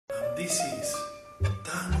This is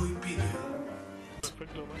Tango y Pilio.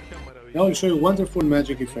 Now I'll show you wonderful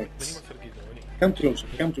magic effects. Come closer,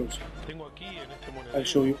 come closer. I'll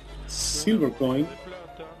show you silver coin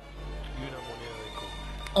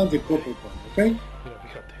and the copper coin, okay?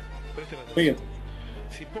 Pay attention.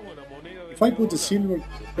 If I put the silver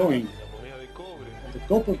coin and the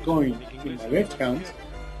copper coin in my left hand,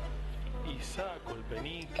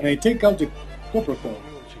 and I take out the copper coin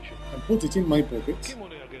and put it in my pocket,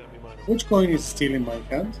 which coin is still in my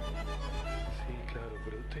hand?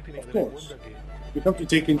 Of course, you have to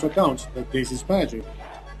take into account that this is magic.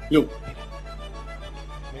 Look,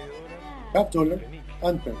 $50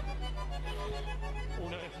 and penny.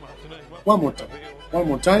 One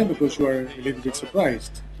more time because you are a little bit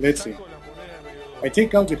surprised. Let's see. I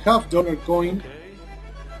take out the $50 coin,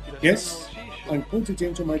 yes, and put it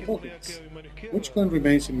into my pocket. Which coin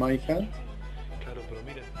remains in my hand?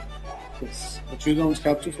 Yes, but you don't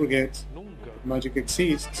have to forget that magic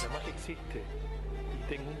exists.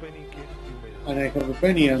 And I have a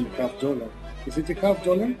penny and $50. Is it a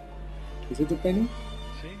 $50? Is it a penny?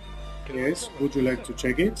 Yes, would you like to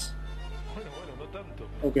check it?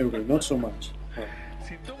 Okay, not so much.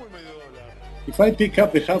 If I pick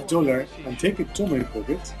up the $50 and take it to my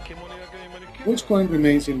pocket, which coin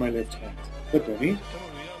remains in my left hand? The penny.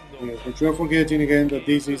 Yes, but you are forgetting again that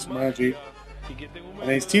this is magic. And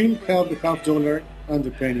I still have the $50 and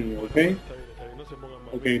the penny, okay?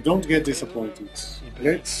 Okay, don't get disappointed.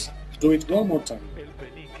 Let's do it one more time.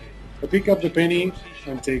 I pick up the penny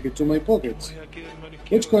and take it to my pocket.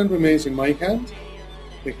 Which coin remains in my hand?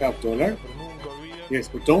 The $50. Yes,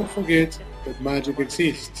 but don't forget that magic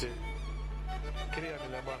exists.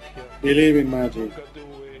 Believe in magic.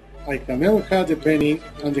 I have never had the penny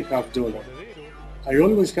and the $50. I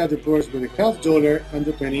always had the purse with the $50 and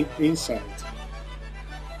the penny inside.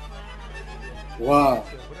 Wow!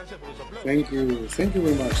 Thank you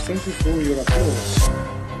very much. Thank you for your applause.